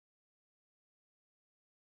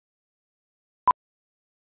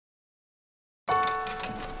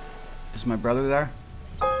Is my brother there?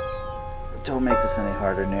 Don't make this any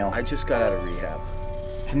harder, Neil. I just got out of rehab.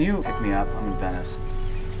 Can you pick me up? I'm in Venice.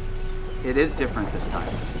 It is different this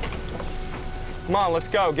time. Come on, let's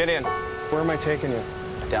go. Get in. Where am I taking you?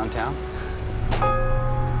 Downtown?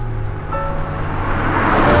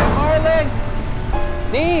 Harlan! It's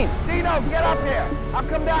Dean! Dino, get up here! I'll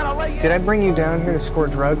come down, I'll let you Did I bring you down here to score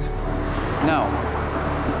drugs? No.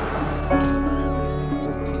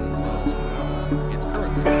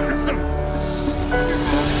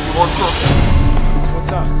 What's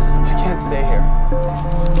up? I can't stay here.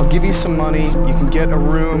 I'll give you some money. You can get a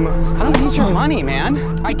room. I don't need your money, man.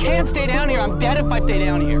 I can't stay down here. I'm dead if I stay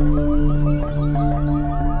down here. When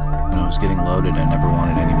I was getting loaded, I never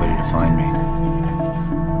wanted anybody to find me.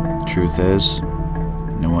 Truth is,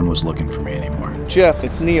 no one was looking for me anymore. Jeff,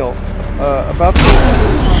 it's Neil. About the...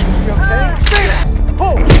 You okay?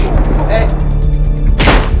 Oh! Hey!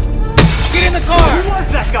 Get in the car! Who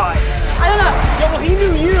was that guy? I don't know. Yeah, well, he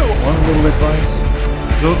knew you! One little advice.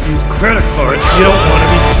 Don't use credit cards. You don't want to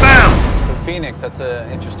be found. So Phoenix, that's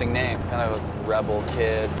an interesting name. Kind of a rebel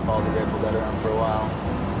kid. Followed the Grateful Dead around for a while.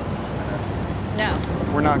 No.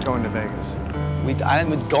 We're not going to Vegas.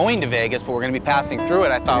 I'm going to Vegas, but we're going to be passing through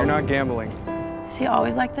it. I thought... You're not gambling. Is he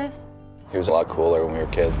always like this? He was a lot cooler when we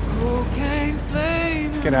were kids.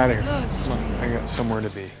 Let's get out of here. Come on, I got somewhere to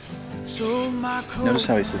be. Notice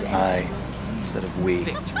how he says I instead of we. I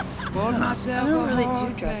don't really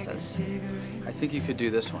do dresses. I think you could do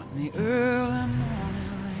this one. Take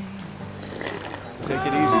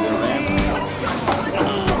it easy, though, man.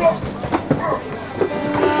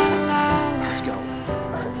 Let's go.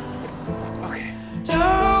 Okay. The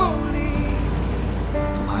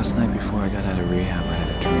last night before I got out of rehab, I had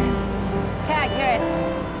a dream. Tag, hear it.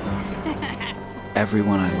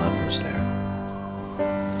 Everyone I loved was there. I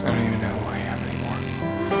don't even know who I am anymore.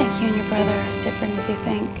 I think you and your brother are as different as you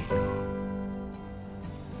think.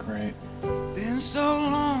 Great. Been so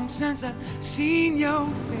long since I've seen your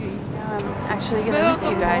face. Now I'm actually gonna miss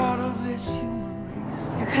you guys.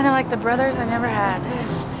 You're kind of like the brothers I never had.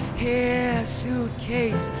 This here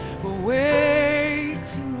suitcase for way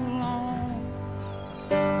too